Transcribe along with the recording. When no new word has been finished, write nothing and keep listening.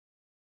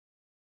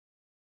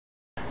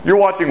You're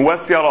watching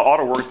West Seattle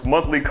Autoworks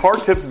monthly car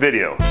tips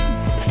video.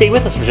 Stay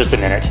with us for just a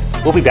minute.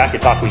 We'll be back to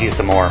talk with you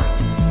some more.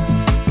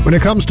 When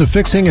it comes to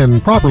fixing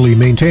and properly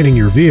maintaining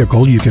your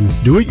vehicle, you can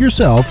do it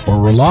yourself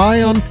or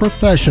rely on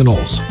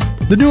professionals.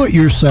 The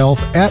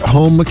do-it-yourself,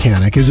 at-home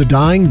mechanic is a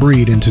dying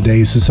breed in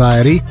today's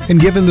society, and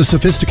given the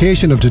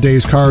sophistication of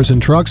today's cars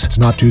and trucks, it's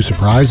not too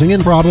surprising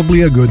and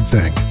probably a good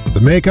thing. The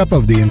makeup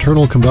of the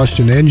internal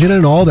combustion engine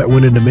and all that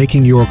went into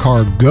making your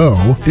car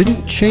go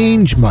didn't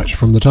change much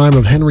from the time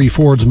of Henry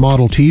Ford's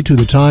Model T to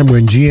the time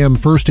when GM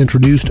first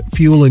introduced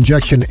fuel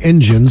injection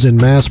engines in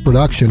mass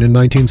production in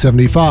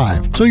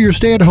 1975. So your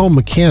stay-at-home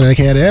mechanic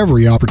had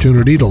every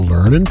opportunity to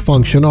learn and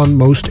function on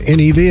most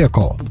any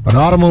vehicle. But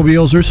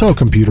automobiles are so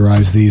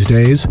computerized these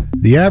days.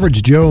 The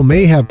average Joe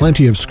may have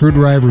plenty of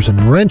screwdrivers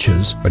and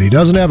wrenches, but he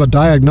doesn't have a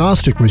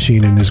diagnostic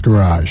machine in his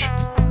garage.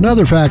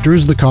 Another factor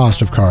is the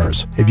cost of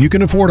cars. If you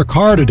can afford a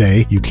car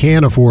today, you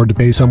can afford to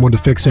pay someone to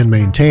fix and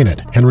maintain it.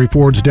 Henry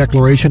Ford's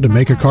declaration to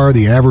make a car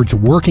the average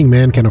working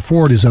man can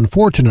afford is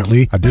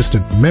unfortunately a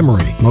distant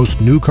memory. Most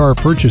new car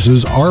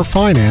purchases are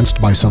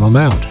financed by some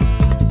amount.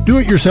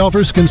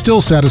 Do-it-yourselfers can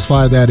still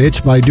satisfy that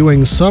itch by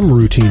doing some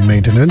routine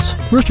maintenance.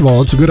 First of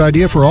all, it's a good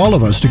idea for all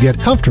of us to get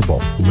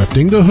comfortable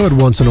lifting the hood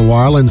once in a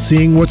while and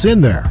seeing what's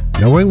in there.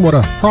 Knowing what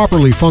a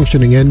properly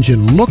functioning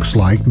engine looks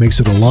like makes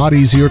it a lot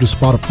easier to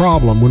spot a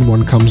problem when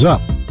one comes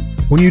up.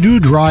 When you do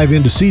drive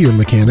in to see your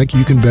mechanic,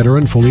 you can better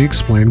and fully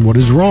explain what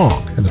is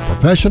wrong, and the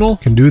professional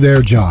can do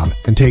their job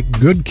and take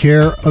good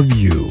care of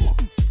you.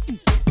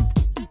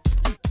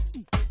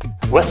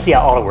 West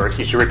Seattle Autoworks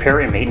is your repair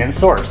and maintenance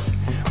source.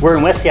 We're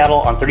in West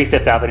Seattle on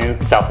 35th Avenue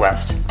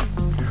Southwest.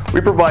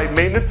 We provide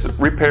maintenance,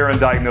 repair, and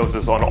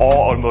diagnosis on all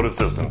automotive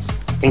systems,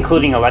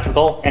 including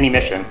electrical and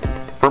emission.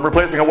 From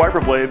replacing a wiper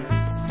blade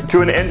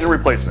to an engine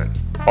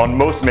replacement on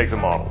most makes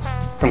and models.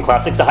 From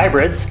classics to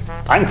hybrids,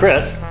 I'm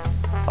Chris.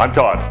 I'm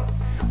Todd.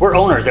 We're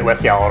owners at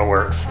West Seattle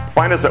Autoworks.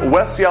 Find us at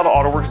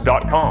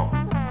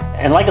westseattleautoworks.com.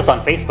 And like us on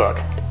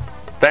Facebook.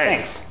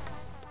 Thanks.